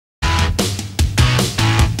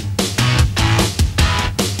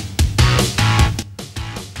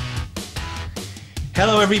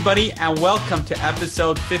Hello, everybody, and welcome to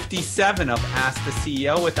episode 57 of Ask the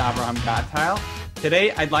CEO with Abraham Gattheil. Today,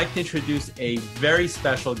 I'd like to introduce a very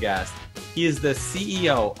special guest. He is the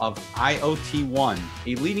CEO of IoT ONE,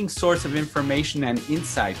 a leading source of information and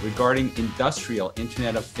insight regarding industrial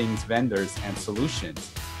Internet of Things vendors and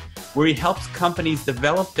solutions, where he helps companies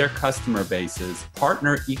develop their customer bases,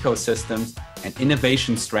 partner ecosystems, and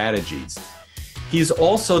innovation strategies. He is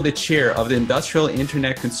also the chair of the Industrial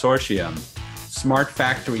Internet Consortium, Smart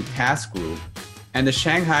Factory Task Group, and the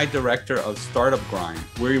Shanghai Director of Startup Grind,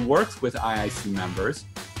 where he works with IIC members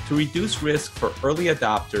to reduce risk for early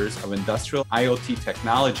adopters of industrial IoT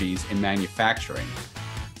technologies in manufacturing.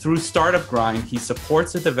 Through Startup Grind, he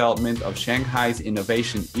supports the development of Shanghai's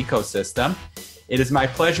innovation ecosystem. It is my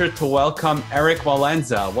pleasure to welcome Erik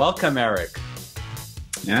Walenza. Welcome, Erik.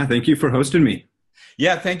 Yeah, thank you for hosting me.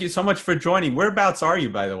 Yeah, thank you so much for joining. Whereabouts are you,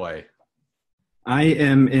 by the way? I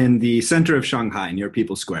am in the center of Shanghai, near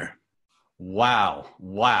People's Square. Wow.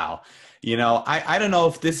 You know, I don't know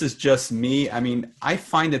if this is just me. I mean, I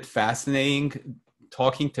find it fascinating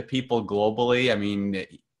talking to people globally. I mean,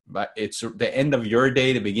 but it's the end of your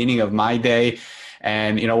day, the beginning of my day.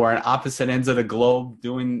 And, you know, we're on opposite ends of the globe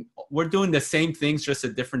we're doing the same things, just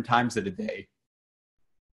at different times of the day.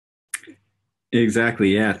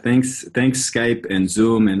 Exactly. Yeah. Thanks, Skype and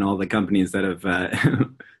Zoom and all the companies that have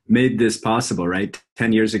made this possible, right?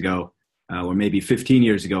 10 years ago, or maybe 15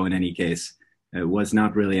 years ago in any case, it was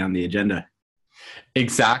not really on the agenda.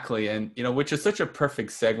 Exactly. And, you know, which is such a perfect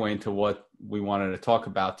segue into what we wanted to talk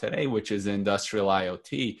about today, which is industrial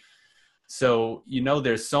IoT. So, you know,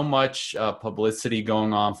 there's so much publicity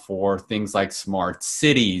going on for things like smart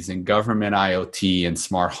cities and government IoT and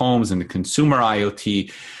smart homes and the consumer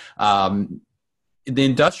IoT. The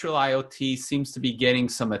industrial IoT seems to be getting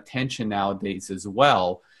some attention nowadays as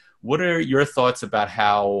well. What are your thoughts about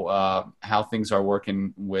how things are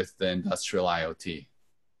working with the industrial IoT?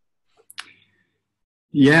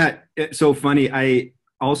 Yeah, it's so funny. I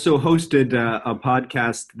also hosted a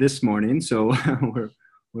podcast this morning, so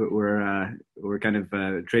we're kind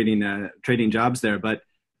of trading jobs there. But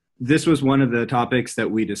this was one of the topics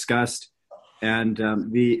that we discussed, and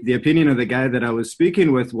the opinion of the guy that I was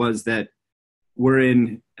speaking with was that we're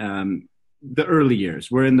in the early years.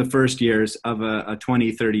 We're in the first years of a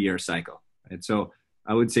 20, 30-year cycle. And so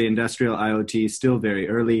I would say industrial IoT is still very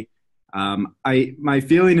early. My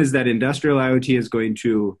feeling is that industrial IoT is going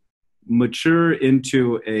to mature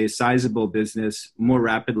into a sizable business more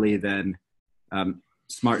rapidly than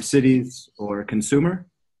smart cities or consumer,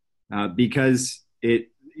 because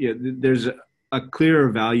there's a clearer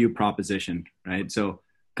value proposition, right? So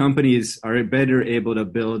companies are better able to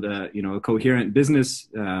build a coherent business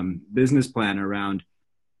plan around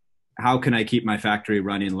how can I keep my factory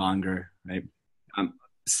running longer, right?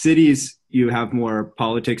 Cities, you have more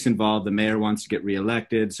politics involved. The mayor wants to get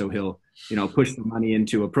reelected, so he'll push the money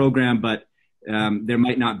into a program, but there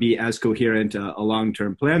might not be as coherent a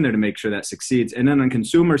long-term plan there to make sure that succeeds. And then on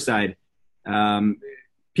consumer side,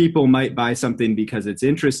 people might buy something because it's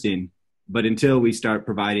interesting, but until we start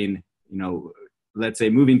providing, let's say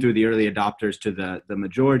moving through the early adopters to the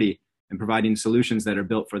majority and providing solutions that are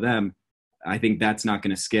built for them, I think that's not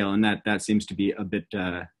going to scale. And that seems to be a bit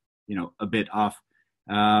off.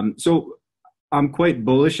 So I'm quite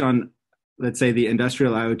bullish on, let's say, the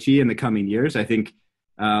industrial IoT in the coming years. I think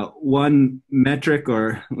one metric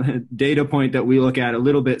or data point that we look at a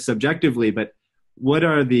little bit subjectively, but what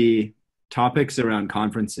are the topics around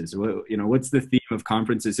conferences? What's the theme of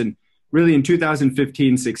conferences? And really in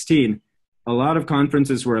 2015-16, a lot of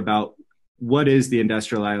conferences were about what is the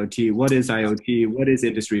industrial IoT, what is IoT, what is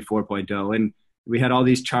Industry 4.0, and we had all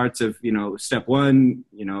these charts of step one,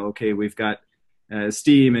 okay, we've got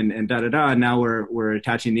Steam and and now we're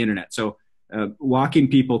attaching the internet. So walking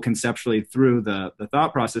people conceptually through the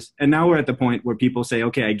thought process, and now we're at the point where people say,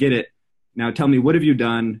 okay, I get it. Now tell me, what have you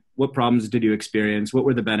done? What problems did you experience? What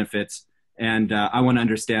were the benefits? And I want to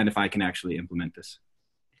understand if I can actually implement this.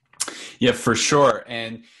 Yeah, for sure.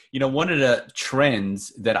 And, one of the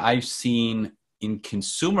trends that I've seen in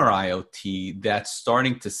consumer IoT that's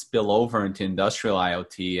starting to spill over into industrial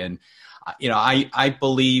IoT. And, I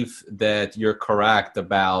believe that you're correct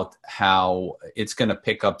about how it's going to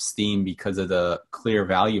pick up steam because of the clear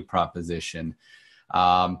value proposition.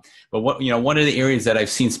 But one of the areas that I've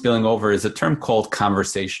seen spilling over is a term called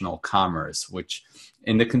conversational commerce, which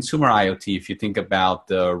in the consumer IoT, if you think about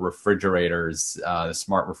the refrigerators, the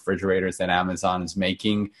smart refrigerators that Amazon is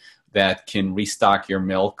making that can restock your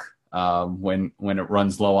milk when it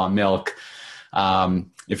runs low on milk,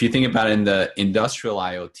 If you think about it in the industrial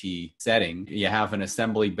IoT setting, you have an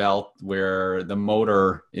assembly belt where the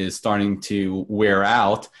motor is starting to wear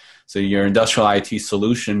out. So your industrial IoT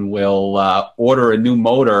solution will order a new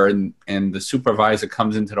motor, and the supervisor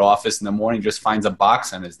comes into the office in the morning, just finds a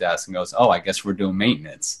box on his desk and goes, oh, I guess we're doing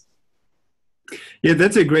maintenance. Yeah,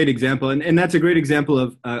 that's a great example. And that's a great example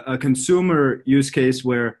of a consumer use case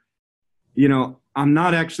where, I'm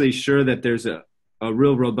not actually sure that there's a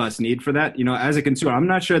real robust need for that. As a consumer, I'm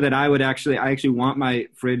not sure that I actually want my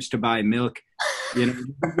fridge to buy milk.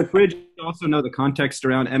 The fridge also know the context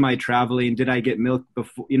around, am I traveling? Did I get milk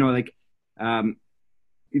before?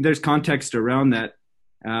 There's context around that.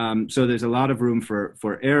 So there's a lot of room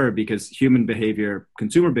for error because human behavior,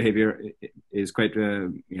 consumer behavior is quite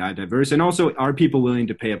diverse. And also, are people willing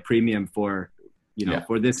to pay a premium for,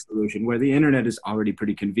 for this solution where the internet is already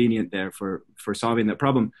pretty convenient there for solving that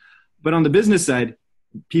problem? But on the business side,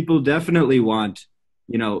 people definitely want,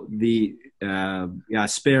 the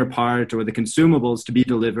spare part or the consumables to be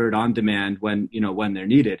delivered on demand when they're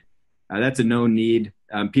needed. That's a known need.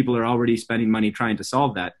 People are already spending money trying to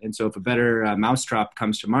solve that. And so if a better mousetrap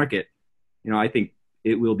comes to market, I think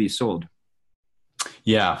it will be sold.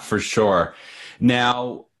 Yeah, for sure.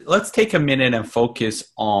 Now, let's take a minute and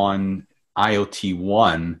focus on IoT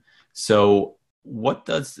ONE. So what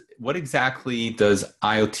exactly does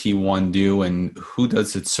IoT ONE do, and who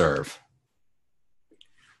does it serve?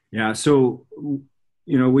 Yeah, so,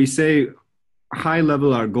 we say high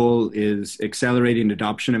level, our goal is accelerating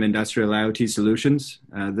adoption of industrial IoT solutions.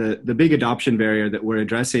 The big adoption barrier that we're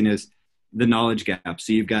addressing is the knowledge gap.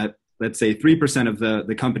 So you've got, let's say, 3% of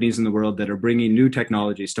the companies in the world that are bringing new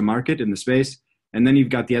technologies to market in the space. And then you've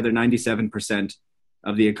got the other 97%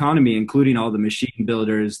 of the economy, including all the machine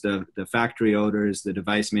builders, the factory owners, the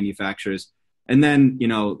device manufacturers, and then,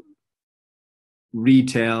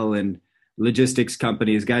 retail and logistics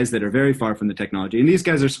companies, guys that are very far from the technology. And these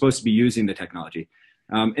guys are supposed to be using the technology.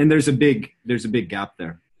 And there's a big gap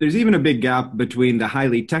there. There's even a big gap between the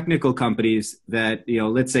highly technical companies that,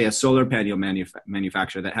 let's say a solar panel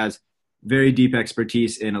manufacturer that has very deep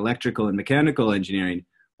expertise in electrical and mechanical engineering,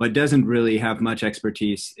 but doesn't really have much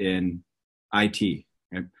expertise in IT.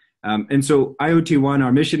 Right? And so IoT ONE,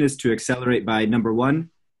 our mission is to accelerate by, number one,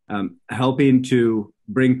 helping to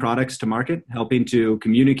bring products to market, helping to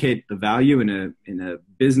communicate the value in a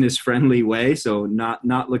business friendly way. So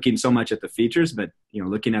not looking so much at the features, but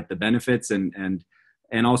looking at the benefits and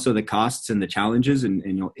also the costs and the challenges.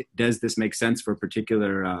 And does this make sense for a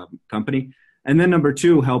particular company? And then number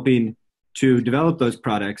two, helping to develop those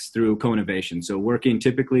products through co-innovation. So working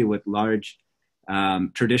typically with large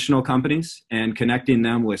traditional companies and connecting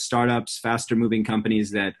them with startups, faster moving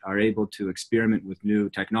companies that are able to experiment with new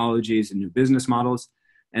technologies and new business models.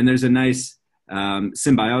 And there's a nice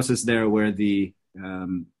symbiosis there where the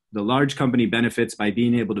large company benefits by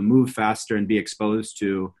being able to move faster and be exposed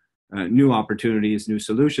to new opportunities, new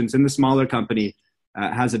solutions. And the smaller company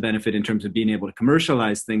has a benefit in terms of being able to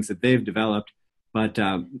commercialize things that they've developed, but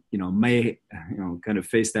may kind of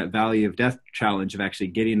face that value of death challenge of actually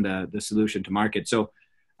getting the solution to market. So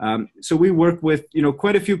we work with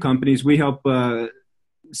quite a few companies. We help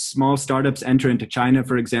small startups enter into China,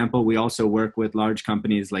 for example. We also work with large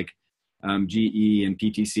companies like GE and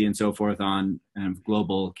PTC and so forth on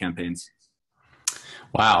global campaigns.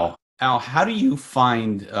 Wow. Al, how do you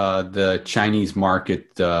find the Chinese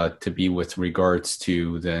market to be with regards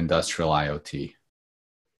to the industrial IoT?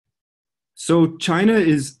 So China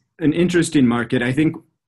is an interesting market. I think,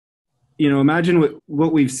 imagine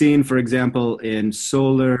what we've seen, for example, in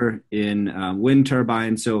solar, in wind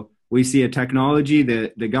turbines. So we see a technology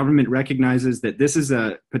that the government recognizes that this is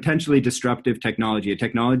a potentially disruptive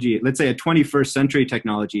technology, let's say a 21st century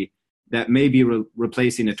technology that may be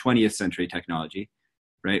replacing a 20th century technology,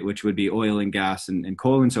 right? Which would be oil and gas and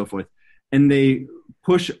coal and so forth. And they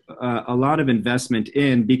push a lot of investment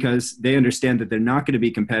in because they understand that they're not going to be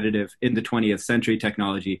competitive in the 20th century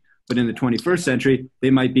technology, but in the 21st century, they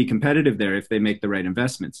might be competitive there if they make the right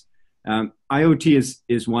investments. IoT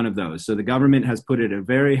is one of those. So the government has put it at a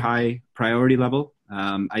very high priority level.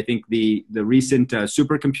 I think the recent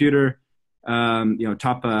supercomputer,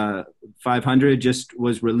 top 500 just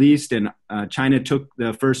was released, and China took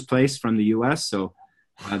the first place from the US. So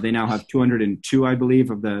they now have 202, I believe,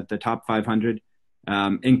 of the top 500,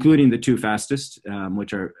 including the two fastest,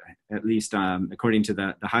 which are at least according to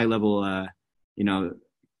the high level,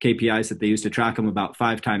 KPIs that they use to track them, about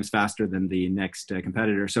 5 times faster than the next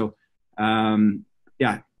competitor. So,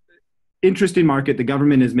 interesting market. The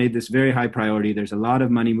government has made this very high priority. There's a lot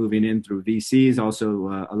of money moving in through VCs,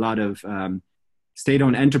 also a lot of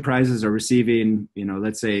state-owned enterprises are receiving,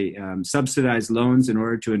 let's say, subsidized loans in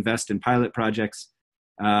order to invest in pilot projects.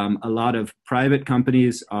 A lot of private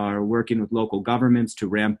companies are working with local governments to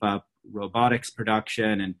ramp up robotics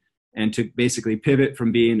production and to basically pivot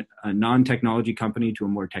from being a non-technology company to a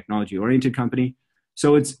more technology-oriented company.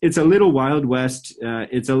 So it's a little Wild West.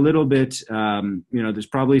 It's a little bit, there's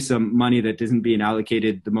probably some money that isn't being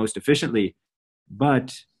allocated the most efficiently.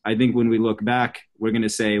 But I think when we look back, we're going to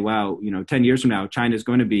say, wow, 10 years from now, China's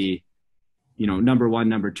going to be, number one,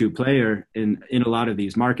 number two player in a lot of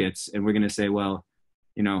these markets. And we're going to say, well,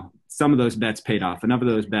 some of those bets paid off. Enough of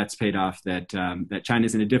those bets paid off that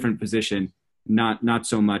China's in a different position, not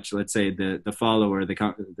so much, let's say, the follower,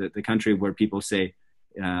 the country where people say,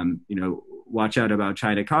 watch out about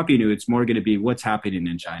China copying you. It's more going to be what's happening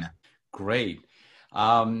in China. Great.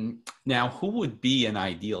 Now, who would be an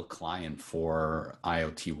ideal client for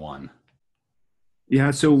IoT ONE?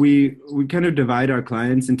 Yeah, so we kind of divide our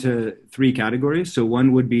clients into three categories. So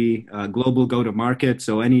one would be global go-to-market.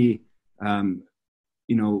 So any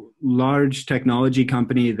large technology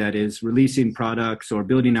company that is releasing products or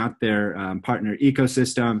building out their partner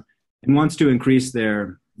ecosystem and wants to increase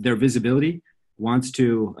their visibility, wants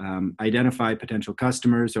to identify potential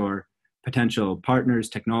customers or potential partners,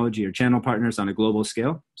 technology or channel partners on a global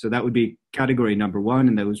scale. So that would be category number one,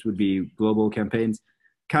 and those would be global campaigns.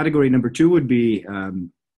 Category number two would be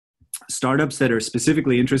startups that are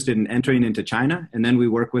specifically interested in entering into China, and then we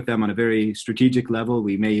work with them on a very strategic level.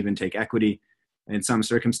 We may even take equity in some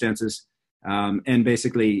circumstances, and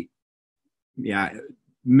basically,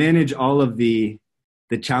 manage all of the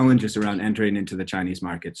challenges around entering into the Chinese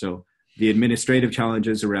market. So the administrative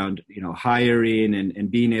challenges around hiring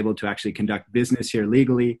and being able to actually conduct business here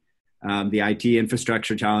legally, the IT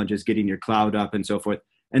infrastructure challenges, getting your cloud up and so forth,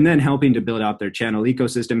 and then helping to build out their channel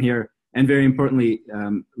ecosystem here. And very importantly,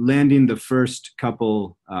 landing the first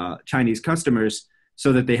couple Chinese customers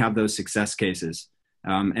so that they have those success cases.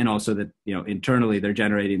 And also that, internally they're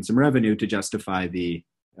generating some revenue to justify the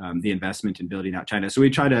investment in building out China. So we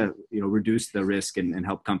try to, reduce the risk and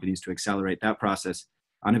help companies to accelerate that process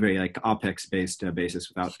on a very OpEx-based basis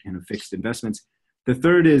without fixed investments. The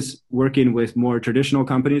third is working with more traditional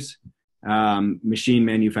companies, machine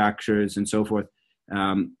manufacturers and so forth,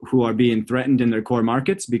 who are being threatened in their core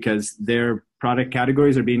markets because their product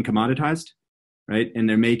categories are being commoditized, right? And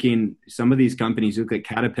they're making, some of these companies, look at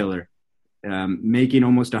Caterpillar, making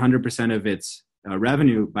almost 100% of its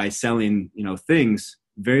revenue by selling, things,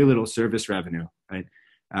 very little service revenue, right?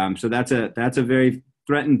 So that's a very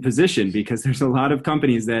threatened position because there's a lot of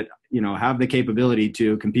companies that, have the capability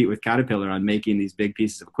to compete with Caterpillar on making these big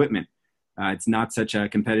pieces of equipment. It's not such a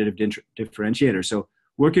competitive differentiator. So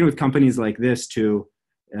working with companies like this to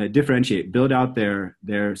differentiate, build out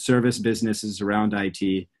their service businesses around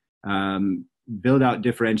IT, build out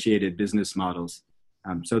differentiated business models.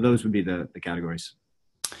 So those would be the categories.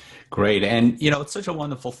 Great. And, it's such a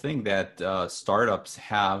wonderful thing that startups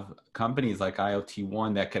have companies like IoT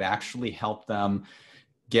ONE that could actually help them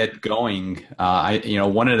get going.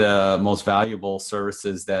 One of the most valuable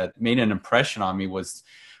services that made an impression on me was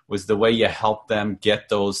the way you help them get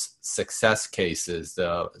those success cases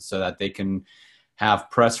so that they can have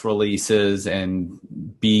press releases and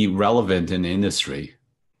be relevant in the industry.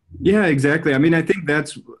 Yeah, exactly. I mean, I think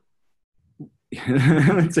that's,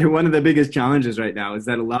 I'd say one of the biggest challenges right now is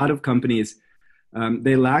that a lot of companies,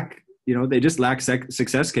 they lack, they just lack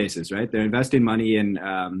success cases, right? They're investing money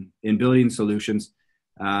in building solutions.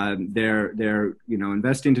 They're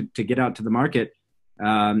investing to get out to the market.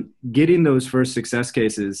 Getting those first success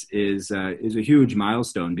cases is a huge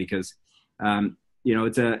milestone because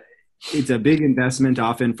it's a big investment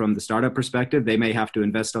often from the startup perspective. They may have to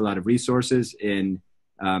invest a lot of resources in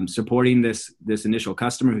supporting this initial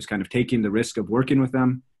customer who's kind of taking the risk of working with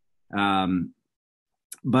them.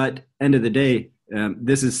 But end of the day,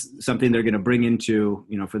 this is something they're going to bring into,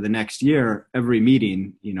 for the next year, every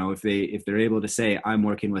meeting, if they're able to say, I'm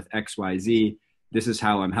working with XYZ, this is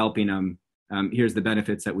how I'm helping them. Here's the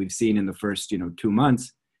benefits that we've seen in the first, 2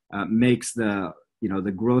 months, makes the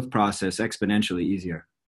growth process exponentially easier.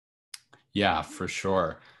 Yeah, for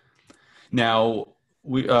sure. Now,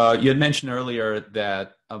 you had mentioned earlier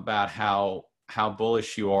about how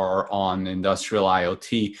bullish you are on industrial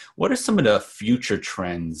IoT. What are some of the future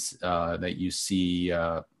trends that you see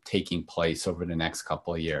taking place over the next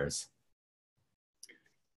couple of years?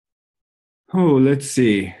 Oh, let's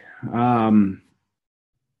see. One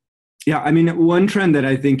trend that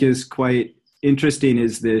I think is quite interesting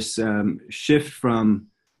is this shift from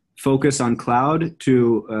focus on cloud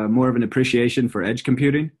to more of an appreciation for edge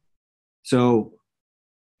computing. So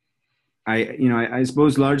I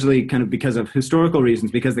suppose largely kind of because of historical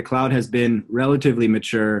reasons, because the cloud has been relatively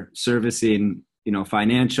mature, servicing,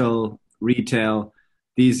 financial, retail,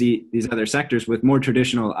 these other sectors with more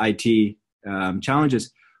traditional IT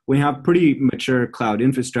challenges. We have pretty mature cloud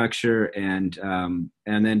infrastructure, and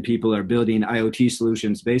then people are building IoT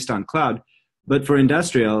solutions based on cloud. But for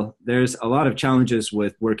industrial, there's a lot of challenges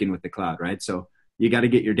with working with the cloud, right? So you got to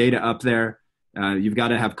get your data up there. You've got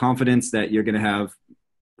to have confidence that you're going to have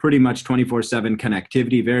pretty much 24/7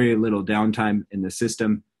 connectivity, very little downtime in the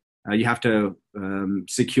system. You have to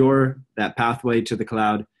secure that pathway to the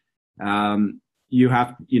cloud. You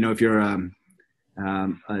have, if you're a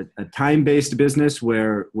time-based business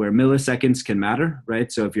where milliseconds can matter,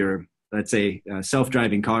 right? So if you're, let's say,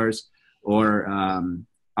 self-driving cars or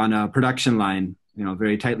on a production line,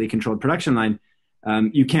 very tightly controlled production line,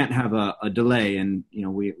 you can't have a delay. And,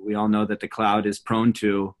 we all know that the cloud is prone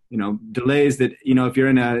to, delays that, if you're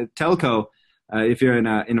in a telco, if you're in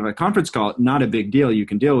a conference call, not a big deal. You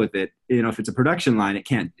can deal with it. If it's a production line, it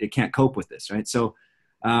can't cope with this, right? So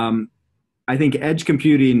I think edge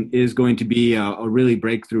computing is going to be a really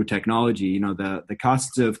breakthrough technology. The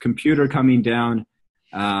costs of computer coming down,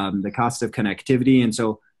 the cost of connectivity. And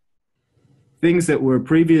so things that were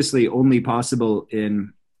previously only possible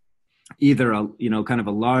in either kind of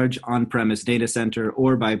a large on-premise data center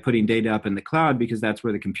or by putting data up in the cloud, because that's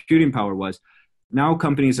where the computing power was. Now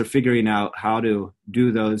companies are figuring out how to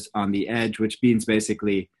do those on the edge, which means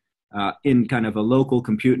basically in kind of a local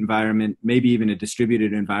compute environment, maybe even a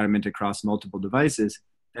distributed environment across multiple devices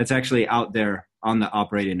that's actually out there on the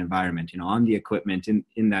operating environment, on the equipment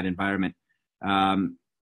in that environment.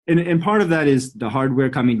 And part of that is the hardware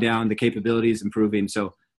coming down, the capabilities improving.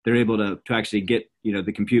 So they're able to actually get,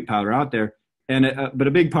 the compute power out there. But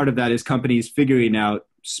a big part of that is companies figuring out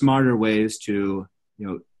smarter ways to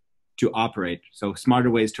operate. So smarter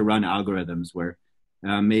ways to run algorithms where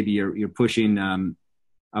maybe you're pushing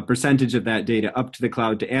a percentage of that data up to the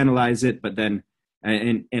cloud to analyze it, but then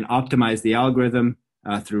and optimize the algorithm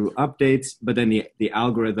through updates. But then the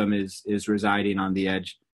algorithm is residing on the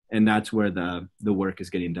edge, and that's where the work is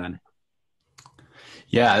getting done.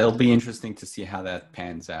 Yeah, it'll be interesting to see how that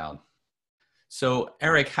pans out. So,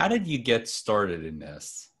 Erik, how did you get started in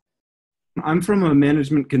this? I'm from a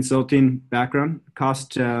management consulting background,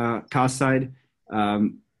 cost side,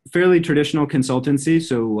 fairly traditional consultancy.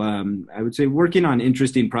 So I would say working on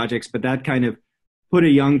interesting projects, but that kind of put a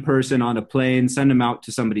young person on a plane, send them out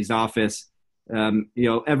to somebody's office.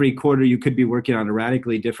 Every quarter you could be working on a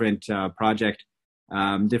radically different project,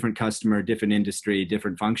 different customer, different industry,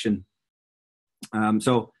 different function.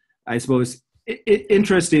 So I suppose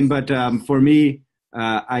interesting, but for me,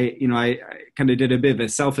 I kind of did a bit of a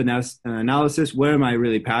self-analysis. What am I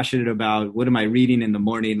really passionate about? What am I reading in the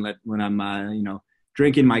morning when I'm,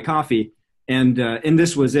 drinking my coffee? And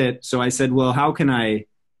this was it. So I said, well, how can I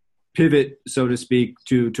pivot, so to speak,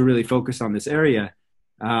 to really focus on this area?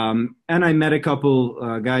 And I met a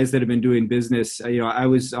couple guys that have been doing business. I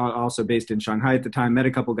was also based in Shanghai at the time, met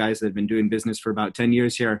a couple guys that have been doing business for about 10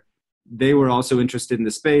 years here. They were also interested in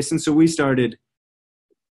the space. And so we started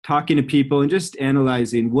talking to people and just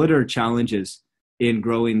analyzing what are challenges in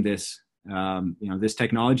growing this, this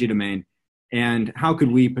technology domain, and how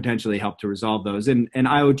could we potentially help to resolve those. And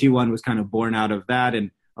IoT ONE was kind of born out of that, and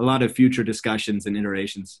a lot of future discussions and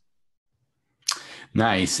iterations.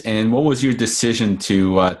 Nice. And what was your decision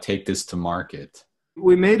to take this to market?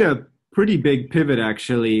 We made a pretty big pivot,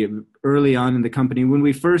 actually, early on in the company. When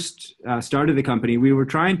we first started the company, we were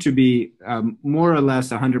trying to be more or less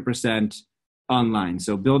 100% online.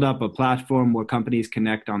 So build up a platform where companies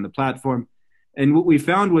connect on the platform. And what we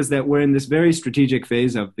found was that we're in this very strategic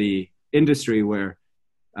phase of the industry where,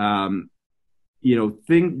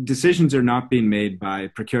 decisions are not being made by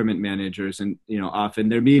procurement managers, and, often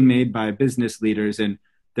they're being made by business leaders. And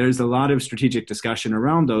there's a lot of strategic discussion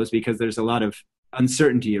around those because there's a lot of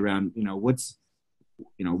uncertainty around, what's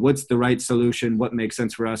the right solution, what makes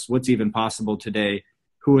sense for us, what's even possible today,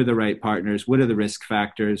 who are the right partners, what are the risk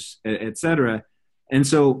factors, et cetera. And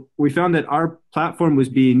so we found that our platform was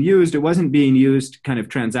being used. It wasn't being used kind of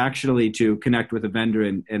transactionally to connect with a vendor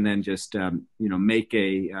and then just, make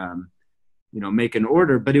an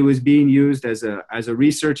order, but it was being used as a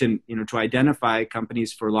research and, to identify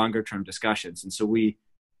companies for longer term discussions. And so we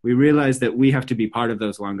realized that we have to be part of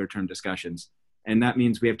those longer term discussions. And that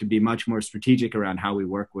means we have to be much more strategic around how we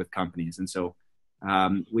work with companies. And so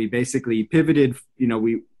we basically pivoted.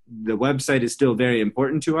 The website is still very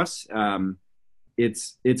important to us.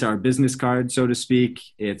 It's our business card, so to speak.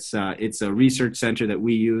 It's a research center that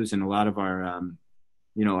we use and a lot of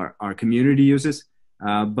our community uses.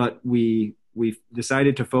 But we we've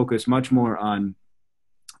decided to focus much more on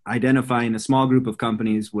identifying a small group of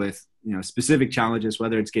companies with specific challenges,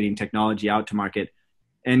 whether it's getting technology out to market,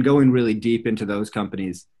 and going really deep into those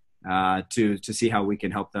companies to see how we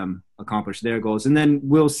can help them accomplish their goals. And then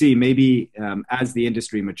we'll see, maybe as the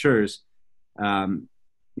industry matures,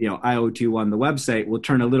 IoT ONE, the website, will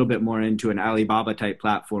turn a little bit more into an Alibaba type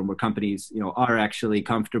platform where companies are actually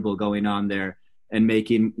comfortable going on there and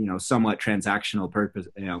making somewhat transactional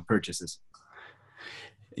purchases.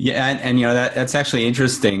 Yeah, and that's actually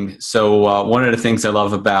interesting. So one of the things I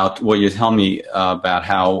love about what you're telling me about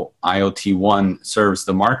how IoT ONE serves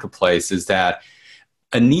the marketplace is that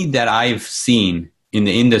a need that I've seen in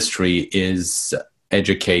the industry is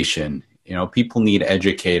education. People need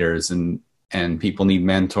educators, and people need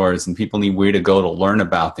mentors, and people need where to go to learn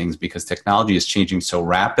about things because technology is changing so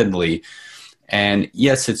rapidly. And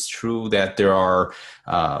yes, it's true that there are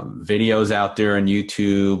videos out there on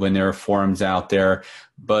YouTube and there are forums out there,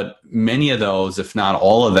 but many of those, if not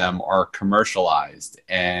all of them, are commercialized.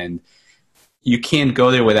 And you can't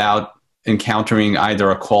go there without encountering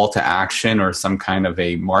either a call to action or some kind of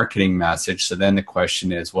a marketing message. So then the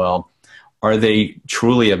question is, well, are they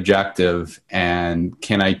truly objective, and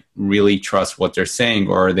can I really trust what they're saying,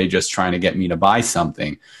 or are they just trying to get me to buy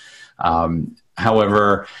something?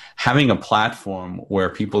 However, having a platform where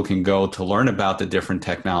people can go to learn about the different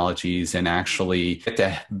technologies and actually get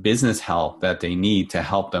the business help that they need to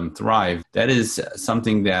help them thrive, that is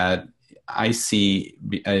something that I see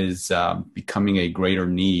as becoming a greater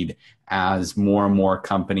need as more and more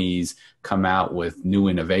companies come out with new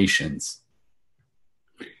innovations.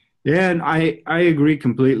 Yeah, and I agree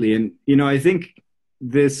completely. And, I think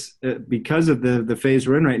this, because of the phase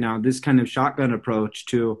we're in right now, this kind of shotgun approach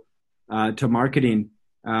to marketing,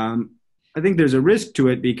 I think there's a risk to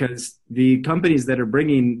it because the companies that are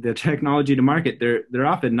bringing the technology to market, they're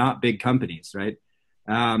often not big companies, right?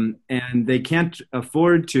 And they can't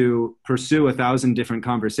afford to pursue 1,000 different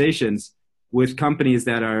conversations with companies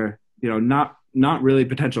that are, not really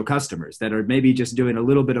potential customers, that are maybe just doing a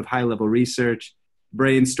little bit of high-level research,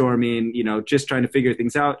 brainstorming, just trying to figure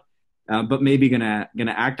things out, but maybe gonna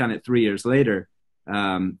act on it 3 years later.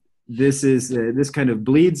 This kind of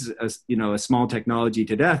bleeds a small technology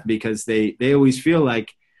to death because they always feel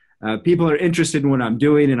like people are interested in what I'm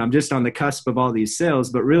doing and I'm just on the cusp of all these sales,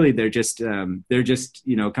 but really they're just kind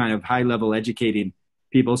of high level educating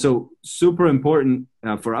people. So super important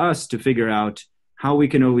for us to figure out how we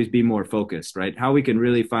can always be more focused, right? How we can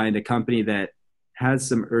really find a company that has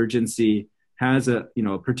some urgency, has a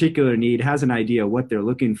particular need, has an idea what they're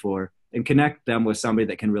looking for, and connect them with somebody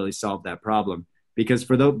that can really solve that problem. Because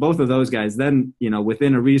for both of those guys, then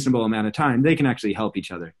within a reasonable amount of time, they can actually help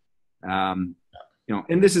each other. And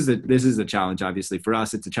this is a challenge. Obviously, for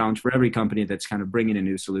us, it's a challenge for every company that's kind of bringing a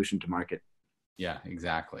new solution to market. Yeah,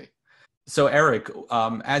 exactly. So, Erik,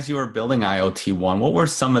 as you were building IoT ONE, what were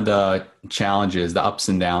some of the challenges, the ups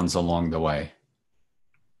and downs along the way?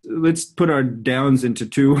 Let's put our downs into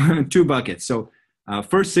two buckets. So,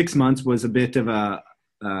 first 6 months was a bit of a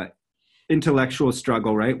intellectual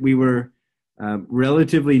struggle, right? We were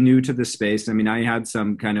relatively new to the space. I mean, I had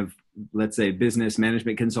some kind of, let's say, business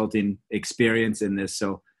management consulting experience in this,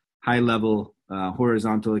 so high level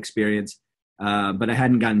horizontal experience, but I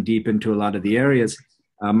hadn't gotten deep into a lot of the areas.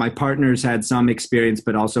 My partners had some experience,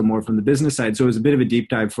 but also more from the business side. So it was a bit of a deep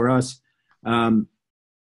dive for us. And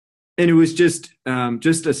it was just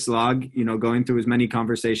a slog, going through as many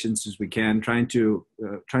conversations as we can, trying to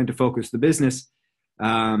focus the business.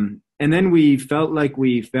 And then we felt like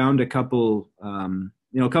we found a couple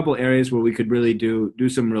areas where we could really do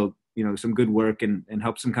some real, some good work and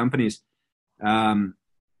help some companies. And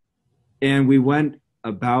we went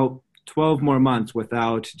about 12 more months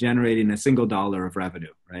without generating a single dollar of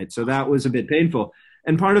revenue, right? So that was a bit painful.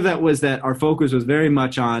 And part of that was that our focus was very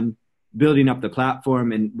much on building up the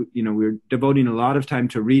platform, and we were devoting a lot of time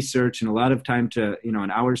to research and a lot of time to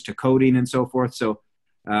and hours to coding and so forth. So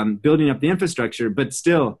building up the infrastructure, but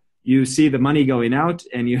still you see the money going out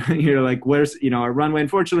and you're like, where's our runway?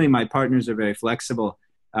 Unfortunately, my partners are very flexible,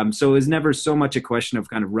 so it was never so much a question of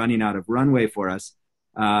kind of running out of runway for us,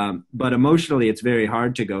 but emotionally it's very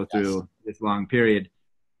hard to go through this long period.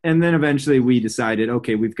 And then eventually we decided,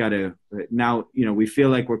 okay, we've got to now, we feel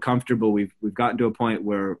like we're comfortable. We've gotten to a point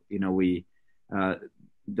where, the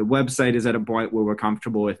website is at a point where we're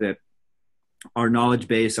comfortable with it. Our knowledge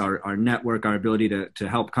base, our network, our ability to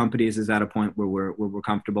help companies is at a point where we're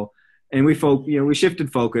comfortable. And we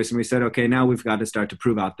shifted focus and we said, okay, now we've got to start to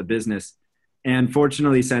prove out the business. And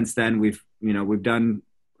fortunately, since then, we've done,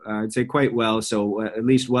 I'd say, quite well. So at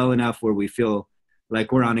least well enough where we feel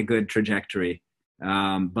like we're on a good trajectory.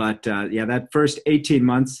 Yeah, that first 18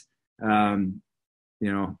 months, you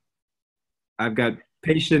know, I've got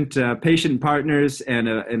patient partners and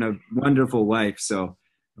a wonderful wife. So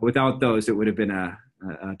without those, it would have been a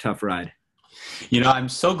tough ride. I'm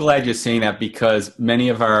so glad you're saying that, because many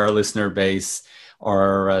of our listener base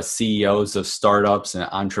are CEOs of startups and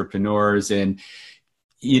entrepreneurs. And,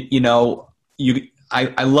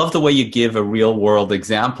 I love the way you give a real world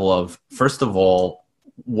example of, first of all,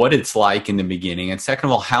 what it's like in the beginning. And second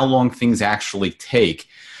of all, how long things actually take.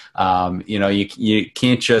 You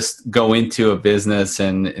can't just go into a business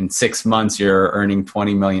and in 6 months you're earning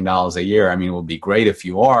 $20 million a year. I mean, it would be great if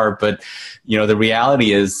you are, but the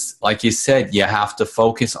reality is, like you said, you have to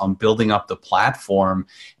focus on building up the platform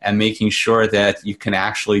and making sure that you can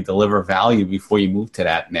actually deliver value before you move to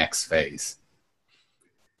that next phase.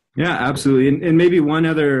 Yeah, absolutely. And maybe one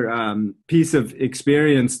other piece of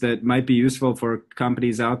experience that might be useful for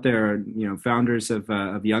companies out there, founders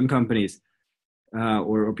of young companies,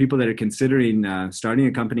 or people that are considering starting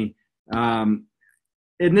a company. And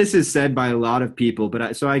this is said by a lot of people,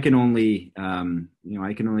 but so I can only,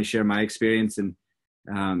 I can only share my experience and,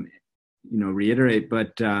 reiterate,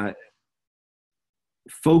 but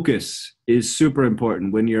focus is super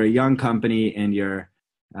important when you're a young company and you're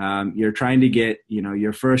trying to get,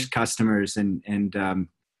 your first customers and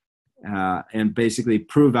basically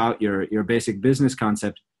prove out your basic business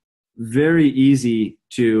concept. Very easy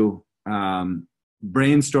to,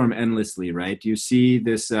 brainstorm endlessly, right? You see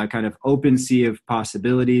this kind of open sea of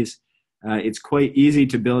possibilities. It's quite easy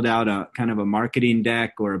to build out a kind of a marketing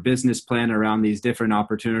deck or a business plan around these different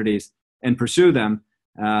opportunities and pursue them.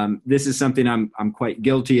 This is something I'm quite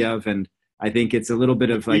guilty of, and I think it's a little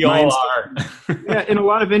bit of like we all are. Yeah, and a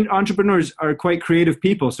lot of entrepreneurs are quite creative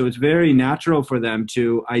people, so it's very natural for them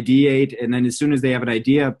to ideate, and then as soon as they have an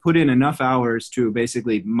idea, put in enough hours to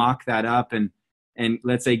basically mock that up and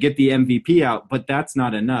let's say get the MVP out. But that's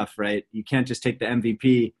not enough, right? You can't just take the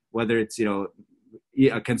MVP, whether it's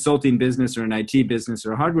a consulting business or an IT business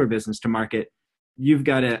or a hardware business, to market. You've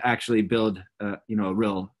got to actually build a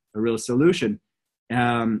real solution,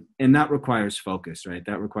 and that requires focus, right?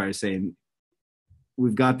 That requires saying,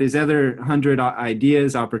 we've got these other 100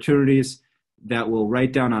 ideas, opportunities that we'll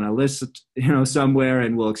write down on a list, somewhere,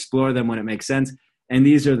 and we'll explore them when it makes sense. And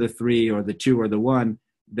these are the 3 or the 2 or the 1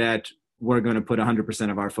 that we're going to put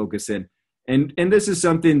 100% of our focus in. And this is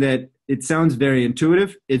something that it sounds very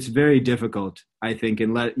intuitive. It's very difficult, I think,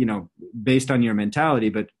 and based on your mentality.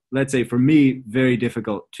 But let's say for me, very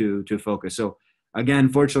difficult to focus. So again,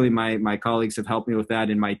 fortunately, my colleagues have helped me with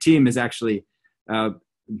that, and my team has actually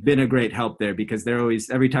been a great help there, because they're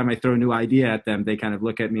always, every time I throw a new idea at them, they kind of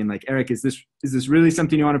look at me and like, Erik, is this really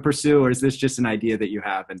something you want to pursue, or is this just an idea that you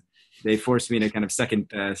have? And they force me to kind of second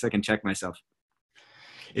check myself.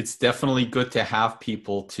 It's definitely good to have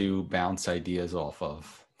people to bounce ideas off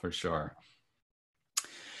of, for sure.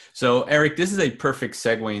 So, Erik, this is a perfect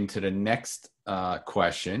segue into the next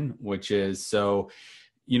question, which is,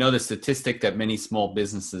 the statistic that many small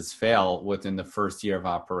businesses fail within the first year of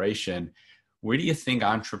operation. Where do you think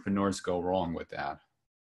entrepreneurs go wrong with that?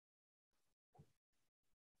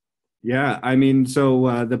 Yeah, I mean,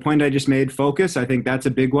 so the point I just made, focus, I think that's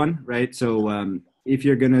a big one, right? So if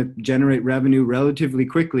you're going to generate revenue relatively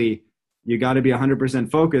quickly, you got to be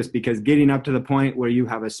 100% focused, because getting up to the point where you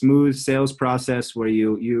have a smooth sales process, where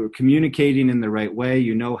you're communicating in the right way,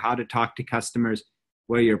 you know how to talk to customers,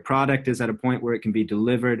 where your product is at a point where it can be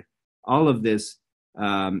delivered, all of this,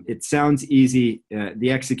 it sounds easy.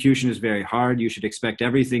 The execution is very hard. You should expect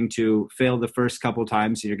everything to fail the first couple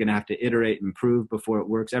times. So you're going to have to iterate and improve before it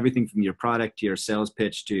works. Everything from your product to your sales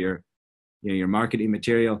pitch to your marketing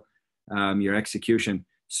material, your execution.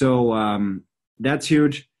 So that's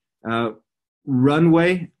huge.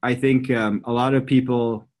 Runway, I think a lot of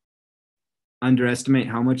people underestimate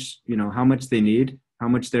how much they need, how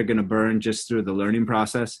much they're going to burn just through the learning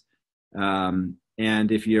process.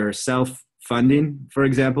 And if you're self-funding, for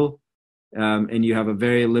example, and you have a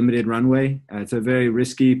very limited runway, it's a very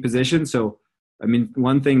risky position. So, I mean,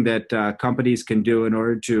 one thing that companies can do in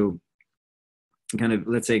order to kind of,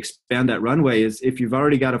 let's say, expand that runway is, if you've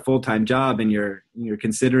already got a full-time job and you're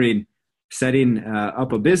considering setting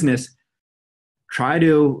up a business, try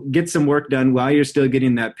to get some work done while you're still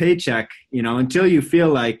getting that paycheck, until you feel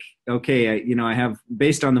like, okay, I have,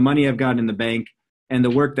 based on the money I've got in the bank and the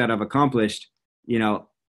work that I've accomplished,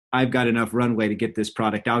 I've got enough runway to get this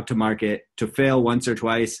product out to market, to fail once or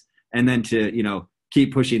twice, and then to,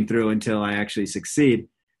 keep pushing through until I actually succeed.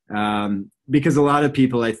 Because a lot of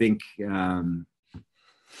people, I think,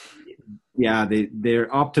 yeah,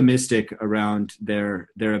 they're optimistic around their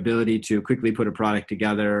ability to quickly put a product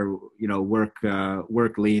together,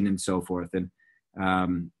 work lean and so forth. And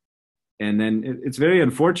then it's very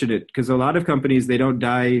unfortunate because a lot of companies, they don't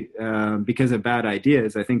die because of bad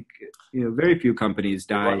ideas. I think very few companies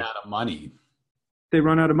die. They run out of money. They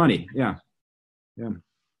run out of money. Yeah.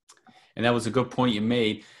 And that was a good point you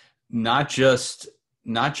made. Not just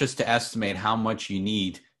to estimate how much you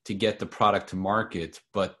need to get the product to market,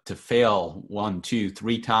 but to fail 1, 2,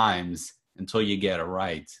 3 times until you get it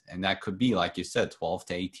right. And that could be, like you said, 12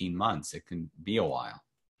 to 18 months. It can be a while.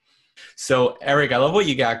 So Erik, I love what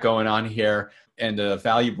you got going on here and the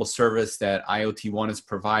valuable service that IoT ONE is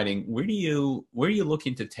providing. Where are you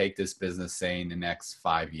looking to take this business, say, in the next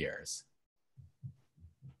 5 years?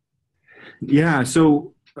 Yeah,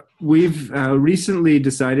 so we've recently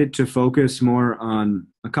decided to focus more on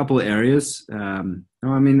a couple of areas.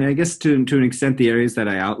 I guess to an extent, the areas that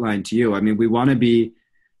I outlined to you. I mean, we want to be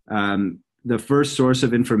the first source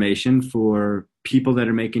of information for people that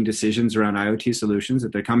are making decisions around IoT solutions.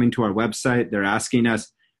 If they're coming to our website, they're asking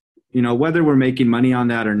us, whether we're making money on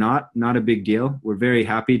that or not a big deal. We're very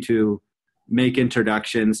happy to make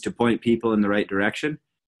introductions to point people in the right direction.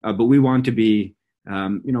 But we want to be,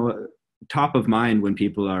 top of mind when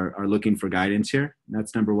people are looking for guidance here.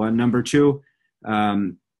 That's number one. Number two,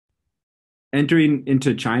 entering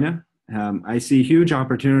into China. I see huge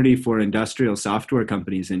opportunity for industrial software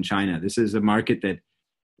companies in China. This is a market that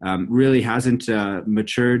really hasn't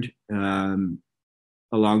matured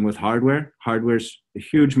along with hardware. Hardware's a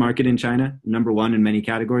huge market in China, number one in many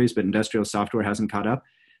categories, but industrial software hasn't caught up.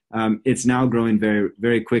 It's now growing very,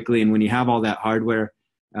 very quickly. And when you have all that hardware,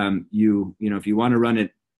 if you want to run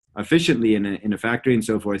it efficiently in a factory and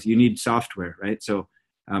so forth, you need software, right? So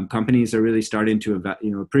companies are really starting to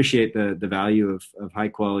appreciate the value of high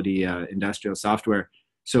quality industrial software.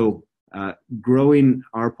 So growing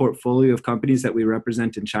our portfolio of companies that we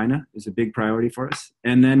represent in China is a big priority for us.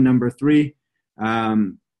 And then number three,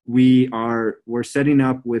 we're setting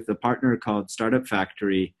up with a partner called Startup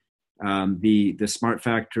Factory, the Smart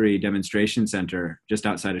Factory Demonstration Center just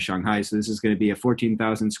outside of Shanghai. So this is going to be a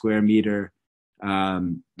 14,000 square meter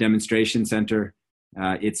demonstration center.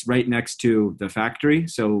 It's right next to the factory.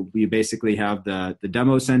 So we basically have the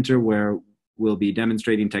demo center where we'll be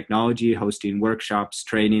demonstrating technology, hosting workshops,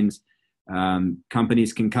 trainings.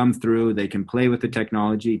 Companies can come through, they can play with the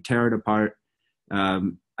technology, tear it apart,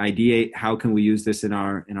 ideate how can we use this in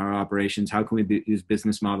our operations, how can we use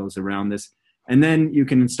business models around this. And then you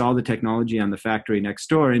can install the technology on the factory next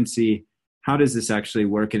door and see how does this actually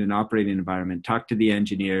work in an operating environment, talk to the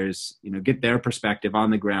engineers, get their perspective on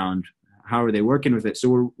the ground. How are they working with it?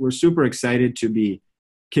 So we're super excited to be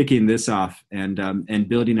kicking this off and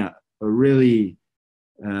building a really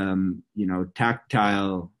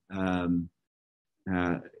tactile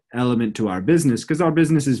element to our business, because our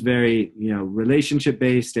business is very relationship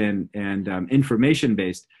based and information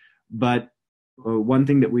based. But one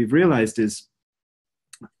thing that we've realized is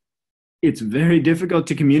it's very difficult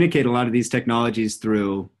to communicate a lot of these technologies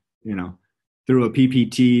through a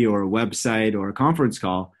PPT or a website or a conference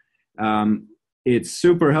call. It's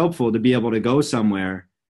super helpful to be able to go somewhere,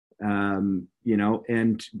 and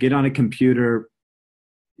get on a computer,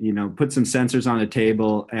 put some sensors on the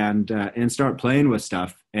table and start playing with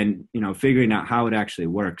stuff and, figuring out how it actually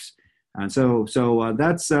works. And so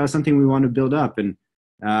that's something we want to build up. And,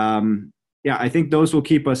 I think those will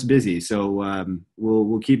keep us busy. So,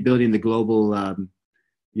 we'll keep building the global,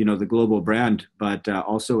 the global brand, but,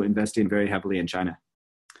 also investing very heavily in China.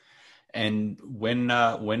 And when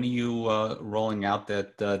are you rolling out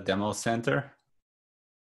that demo center?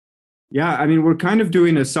 Yeah, I mean, we're kind of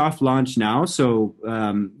doing a soft launch now. So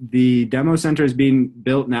the demo center is being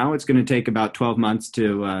built now. It's going to take about 12 months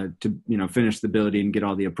to finish the building and get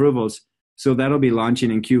all the approvals. So that'll be launching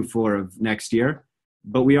in Q4 of next year.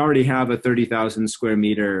 But we already have a 30,000 square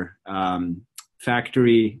meter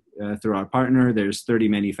factory through our partner. There's 30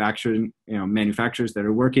 manufacturers that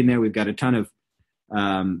are working there. We've got a ton of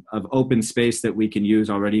open space that we can use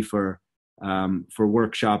already for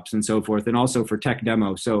workshops and so forth, and also for tech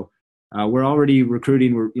demo. So we're already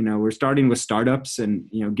recruiting. We're starting with startups and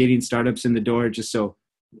getting startups in the door, just so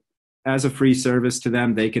as a free service to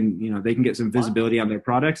them, they can get some visibility on their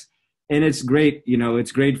products. And it's great.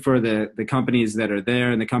 It's great for the companies that are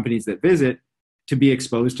there and the companies that visit to be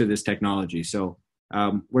exposed to this technology. So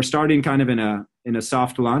we're starting kind of in a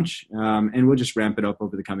soft launch, and we'll just ramp it up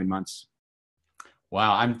over the coming months.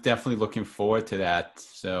 Wow, I'm definitely looking forward to that.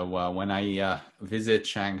 So when I visit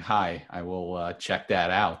Shanghai, I will check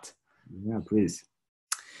that out. Yeah, please.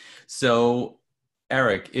 So,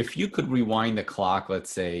 Erik, if you could rewind the clock, let's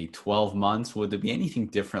say 12 months, would there be anything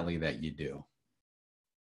differently that you do?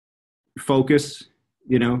 Focus,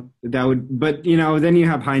 that would, but then you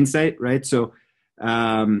have hindsight, right? So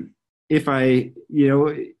if I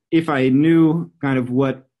knew kind of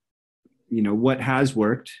what has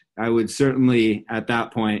worked, I would certainly at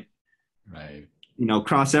that point, right,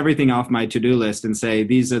 cross everything off my to-do list and say,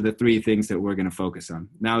 these are the three things that we're going to focus on.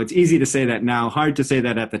 Now, it's easy to say that now, hard to say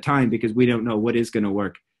that at the time because we don't know what is going to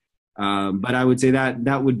work. But I would say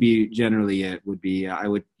that would be generally it. Would be I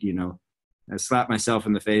would slap myself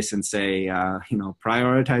in the face and say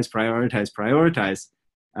prioritize,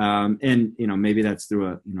 and maybe that's through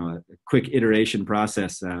a quick iteration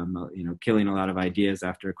process. Killing a lot of ideas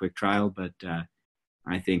after a quick trial, but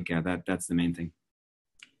I think that's the main thing.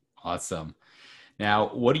 Awesome. Now,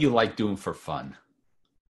 what do you like doing for fun?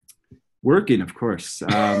 Working, of course.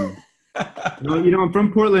 I'm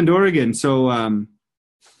from Portland, Oregon, so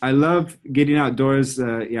I love getting outdoors,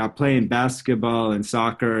 playing basketball and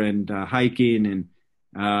soccer and hiking,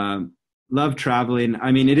 and love traveling.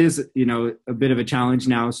 I mean, it is, a bit of a challenge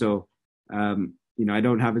now. So, I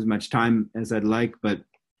don't have as much time as I'd like, but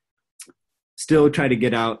still try to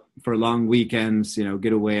get out for long weekends,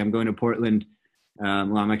 get away. I'm going to Portland.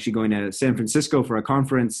 I'm actually going to San Francisco for a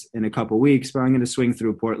conference in a couple of weeks, but I'm going to swing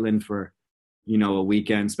through Portland for, a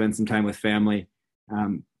weekend, spend some time with family.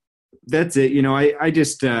 That's it. I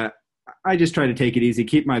just try to take it easy,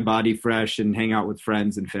 keep my body fresh, and hang out with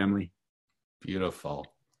friends and family. Beautiful.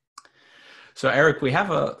 So Erik, we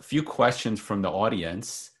have a few questions from the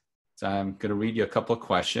audience. So I'm going to read you a couple of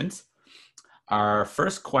questions. Our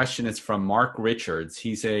first question is from Mark Richards.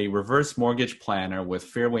 He's a reverse mortgage planner with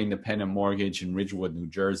Fairway Independent Mortgage in Ridgewood, New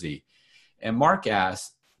Jersey. And Mark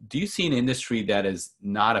asks, do you see an industry that is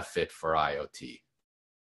not a fit for IoT?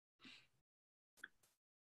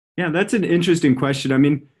 Yeah, that's an interesting question. I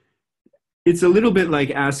mean, it's a little bit like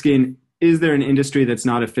asking, is there an industry that's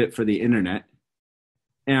not a fit for the internet?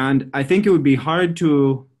 And I think it would be hard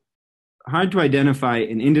to identify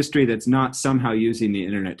an industry that's not somehow using the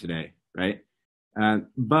internet today, right?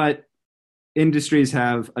 But industries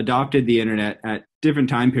have adopted the internet at different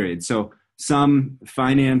time periods. So some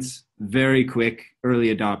finance, very quick,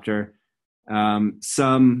 early adopter.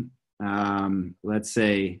 Some, let's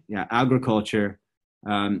say, agriculture,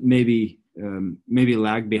 maybe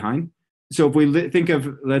lag behind. So if we think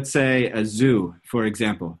of, let's say, a zoo, for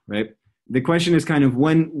example, right? The question is kind of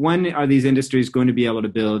when are these industries going to be able to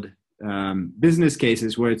build business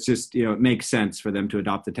cases where it's just, it makes sense for them to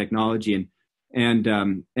adopt the technology,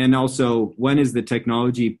 and also when is the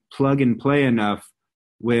technology plug and play enough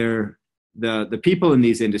where the people in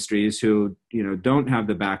these industries who don't have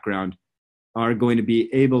the background are going to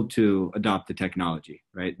be able to adopt the technology,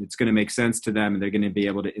 right? It's going to make sense to them and they're going to be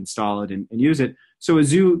able to install it and use it. So a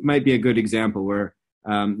zoo might be a good example where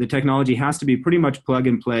the technology has to be pretty much plug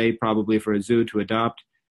and play probably for a zoo to adopt.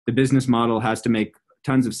 The business model has to make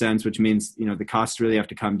tons of sense, which means, the costs really have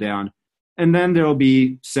to come down. And then there'll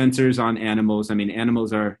be sensors on animals. I mean,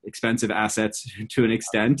 animals are expensive assets to an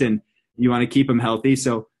extent, and you want to keep them healthy.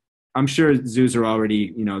 So I'm sure zoos are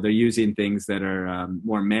already, they're using things that are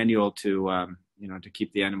more manual to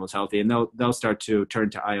keep the animals healthy, and they'll start to turn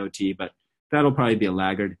to IoT, but that'll probably be a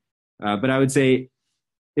laggard. But I would say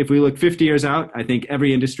if we look 50 years out, I think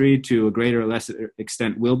every industry to a greater or lesser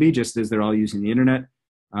extent will be, just as they're all using the internet.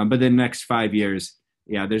 But the next 5 years,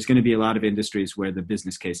 there's going to be a lot of industries where the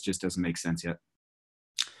business case just doesn't make sense yet.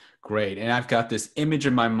 Great. And I've got this image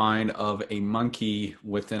in my mind of a monkey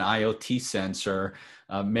with an IoT sensor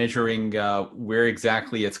measuring where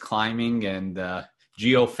exactly it's climbing and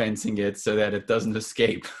geofencing it so that it doesn't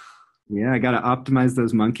escape. Yeah, I got to optimize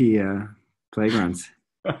those monkey playgrounds.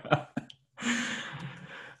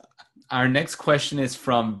 Our next question is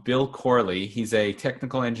from Bill Corley. He's a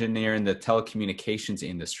technical engineer in the telecommunications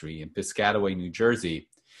industry in Piscataway, New Jersey.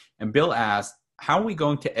 And Bill asked, how are we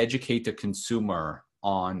going to educate the consumer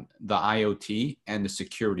on the IoT and the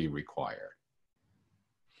security required?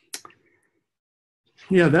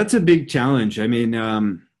 Yeah, that's a big challenge. I mean,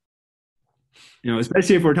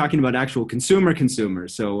 especially if we're talking about actual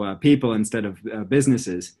consumers, so people instead of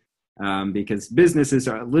businesses. Because businesses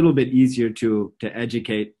are a little bit easier to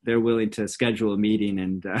educate. They're willing to schedule a meeting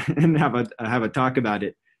and have a talk about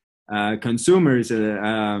it. Consumers,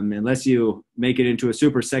 unless you make it into a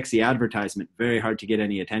super sexy advertisement, very hard to get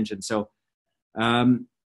any attention. So, my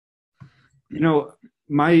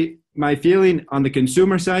feeling on the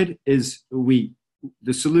consumer side is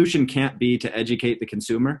the solution can't be to educate the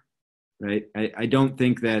consumer, right? I don't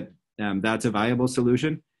think that that's a viable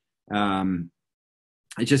solution.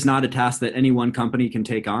 It's just not a task that any one company can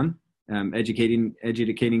take on.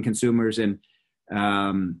 educating consumers, and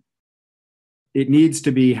it needs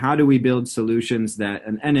to be, how do we build solutions that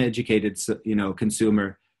an uneducated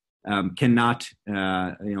consumer cannot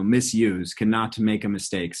misuse, cannot make a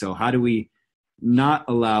mistake. So how do we not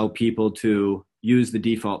allow people to use the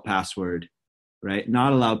default password, right?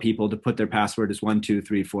 Not allow people to put their password as 1, 2,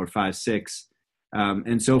 3, 4, 5, 6,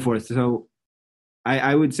 and so forth. So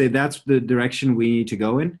I would say that's the direction we need to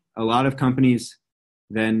go in. A lot of companies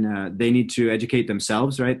then they need to educate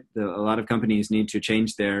themselves, right? A lot of companies need to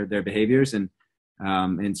change their behaviors and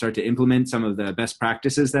start to implement some of the best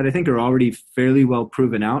practices that I think are already fairly well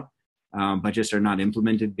proven out, but just are not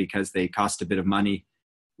implemented because they cost a bit of money.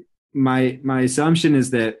 My assumption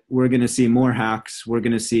is that we're going to see more hacks. We're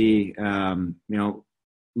going to see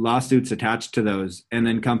lawsuits attached to those, and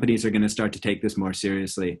then companies are going to start to take this more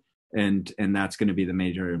seriously, and that's going to be the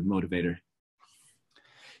major motivator.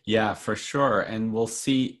 Yeah, for sure. And we'll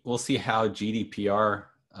see how GDPR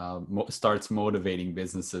starts motivating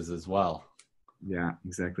businesses as well. Yeah,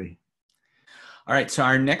 exactly. All right. So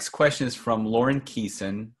our next question is from Lauren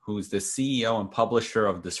Keeson, who's the CEO and publisher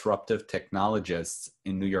of Disruptive Technologists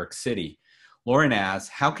in New York City. Lauren asks,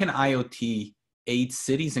 how can IoT aid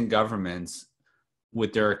cities and governments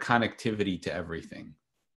with their connectivity to everything?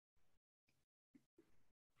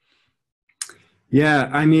 Yeah,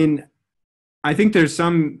 I mean, I think there's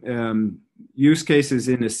some use cases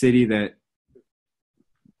in a city that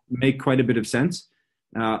make quite a bit of sense.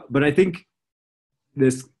 But I think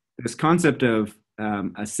this concept of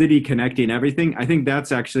a city connecting everything, I think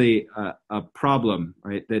that's actually a problem,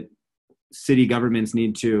 right? That city governments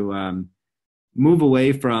need to move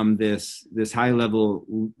away from this high level,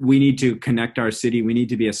 we need to connect our city, we need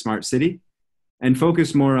to be a smart city, and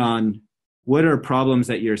focus more on what are problems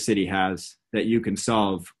that your city has that you can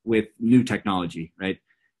solve with new technology, right?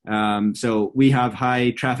 So we have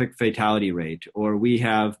high traffic fatality rate, or we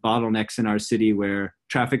have bottlenecks in our city where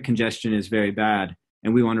traffic congestion is very bad,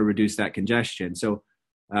 and we want to reduce that congestion. So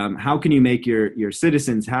how can you make your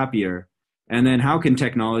citizens happier? And then how can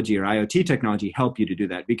technology or IoT technology help you to do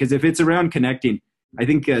that? Because if it's around connecting, I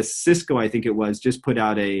think Cisco, just put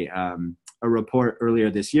out a report earlier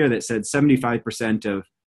this year that said 75% of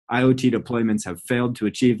IoT deployments have failed to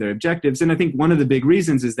achieve their objectives. And I think one of the big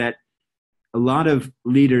reasons is that a lot of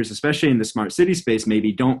leaders, especially in the smart city space,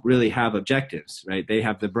 maybe don't really have objectives, right? They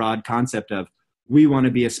have the broad concept of, we want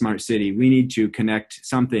to be a smart city, we need to connect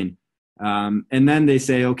something. And then they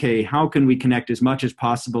say, okay, how can we connect as much as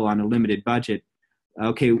possible on a limited budget?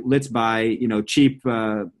 Okay, let's buy, cheap,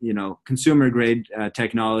 consumer grade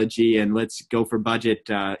technology, and let's go for budget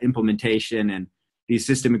implementation. And these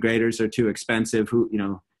system integrators are too expensive.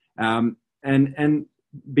 And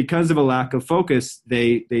because of a lack of focus,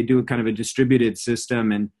 they do a kind of a distributed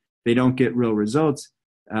system, and they don't get real results.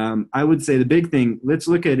 I would say the big thing, let's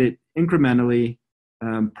look at it incrementally,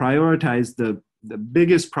 prioritize the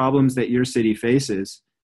biggest problems that your city faces,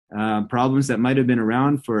 problems that might have been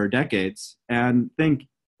around for decades, and think,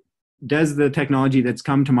 does the technology that's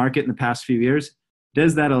come to market in the past few years,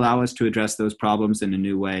 does that allow us to address those problems in a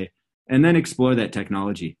new way? And then explore that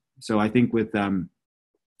technology. So I think with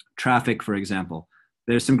traffic, for example,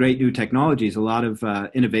 there's some great new technologies, a lot of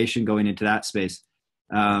innovation going into that space.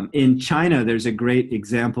 In China, there's a great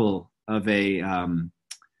example of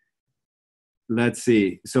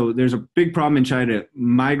so there's a big problem in China,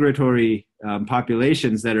 migratory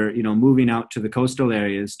populations that are, moving out to the coastal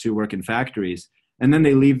areas to work in factories. And then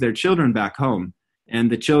they leave their children back home. And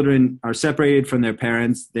the children are separated from their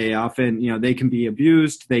parents. They often, they can be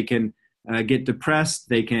abused. They can get depressed.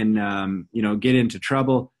 They can, get into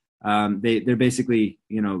trouble. They're basically,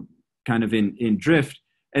 kind of in drift.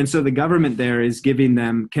 And so the government there is giving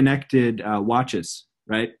them connected watches,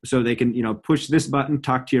 right? So they can, push this button,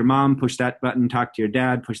 talk to your mom, push that button, talk to your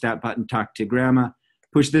dad, push that button, talk to grandma,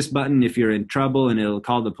 push this button if you're in trouble, and it'll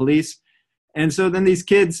call the police. And so then these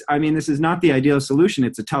kids, this is not the ideal solution.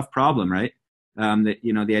 It's a tough problem, right?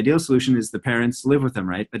 The ideal solution is the parents live with them,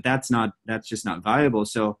 right? But that's just not viable.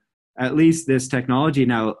 So at least this technology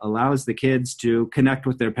now allows the kids to connect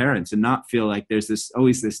with their parents and not feel like there's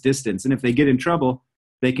always this distance. And if they get in trouble,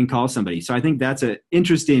 they can call somebody. So I think that's an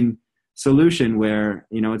interesting solution where,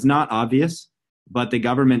 it's not obvious, but the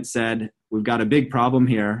government said, we've got a big problem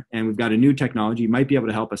here and we've got a new technology, might be able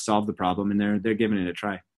to help us solve the problem. And they're giving it a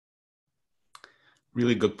try.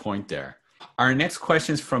 Really good point there. Our next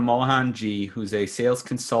question is from Mohan G, who's a sales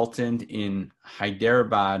consultant in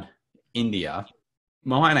Hyderabad, India.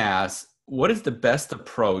 Mohan asks, what is the best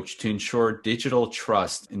approach to ensure digital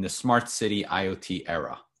trust in the smart city IoT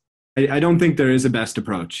era? I don't think there is a best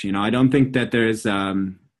approach. I don't think that there's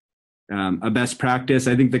a best practice.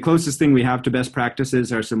 I think the closest thing we have to best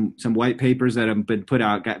practices are some white papers that have been put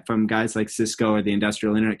out from guys like Cisco or the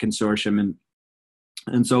Industrial Internet Consortium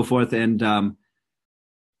and so forth. And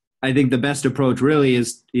I think the best approach really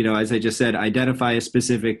is, as I just said, identify a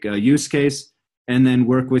specific use case and then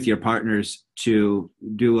work with your partners to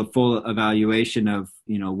do a full evaluation of,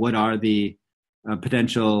 what are the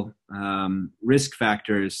potential risk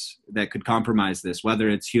factors that could compromise this, whether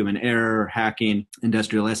it's human error, hacking,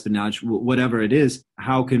 industrial espionage, whatever it is.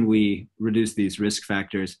 How can we reduce these risk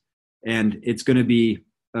factors? And it's going to be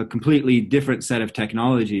a completely different set of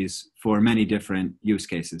technologies for many different use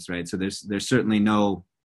cases, right? So there's certainly no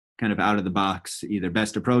kind of out of the box either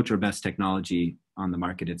best approach or best technology on the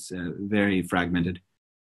market. It's very fragmented.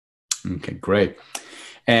 Okay, great.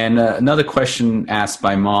 And another question asked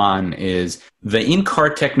by Mon is, the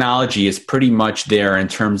in-car technology is pretty much there in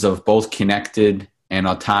terms of both connected and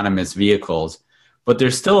autonomous vehicles, but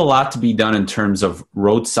there's still a lot to be done in terms of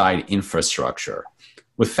roadside infrastructure.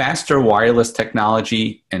 With faster wireless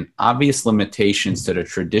technology and obvious limitations to the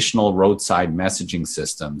traditional roadside messaging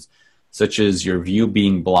systems, such as your view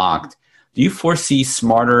being blocked, do you foresee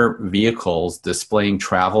smarter vehicles displaying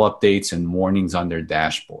travel updates and warnings on their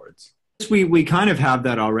dashboards? We kind of have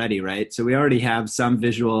that already, right? So we already have some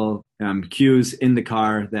visual cues in the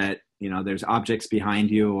car that, there's objects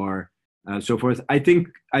behind you or so forth. I think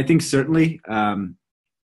certainly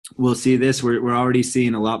we'll see this. We're already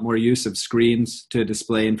seeing a lot more use of screens to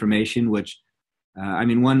display information, which,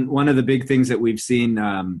 one of the big things that we've seen,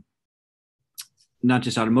 not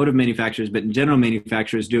just automotive manufacturers, but in general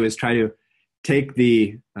manufacturers do is try to take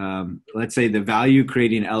the, let's say, the value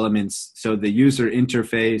creating elements, so the user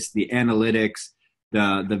interface, the analytics,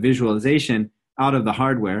 the visualization out of the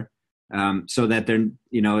hardware, so that they're,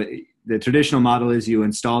 the traditional model is you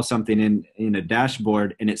install something in a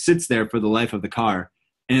dashboard and it sits there for the life of the car.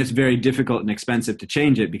 And it's very difficult and expensive to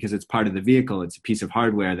change it because it's part of the vehicle. It's a piece of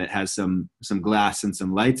hardware that has some glass and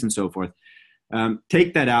some lights and so forth.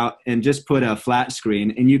 Take that out and just put a flat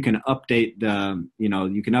screen, and you can update the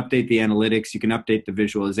analytics, you can update the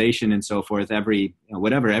visualization and so forth every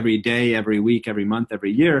day, every week, every month,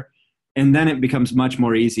 every year. And then it becomes much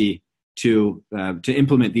more easy to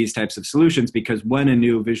implement these types of solutions, because when a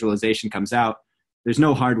new visualization comes out, there's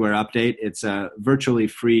no hardware update. It's a virtually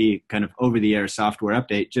free kind of over-the-air software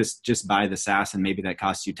update. Just buy the SaaS, and maybe that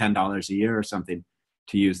costs you $10 a year or something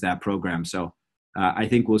to use that program. So I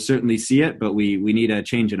think we'll certainly see it, but we need a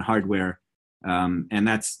change in hardware, and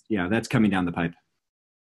that's coming down the pipe.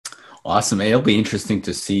 Awesome. It'll be interesting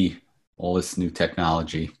to see all this new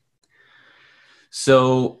technology.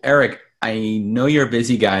 So, Erik, I know you're a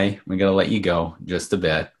busy guy. We're going to let you go just a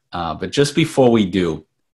bit, but just before we do,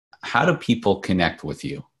 how do people connect with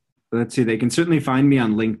you? Let's see. They can certainly find me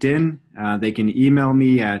on LinkedIn. They can email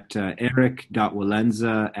me at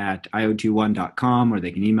erik.walenza@iotone.com, or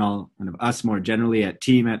they can email kind of us more generally at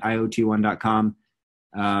team@iotone.com.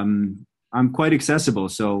 I'm quite accessible,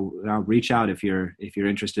 so reach out if you're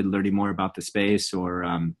interested in learning more about the space, or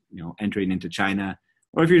entering into China,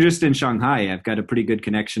 or if you're just in Shanghai. I've got a pretty good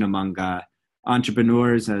connection among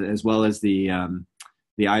entrepreneurs as well as the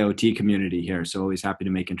IoT community here. So always happy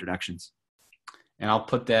to make introductions. And I'll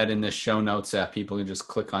put that in the show notes that people can just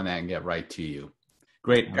click on that and get right to you.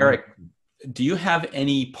 Great. Erik, do you have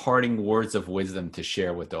any parting words of wisdom to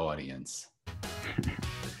share with the audience?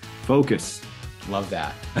 Focus. Love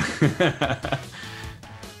that.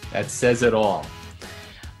 That says it all.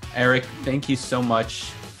 Erik, thank you so much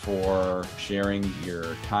for sharing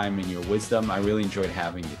your time and your wisdom. I really enjoyed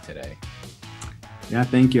having you today. Yeah,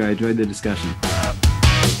 thank you. I enjoyed the discussion.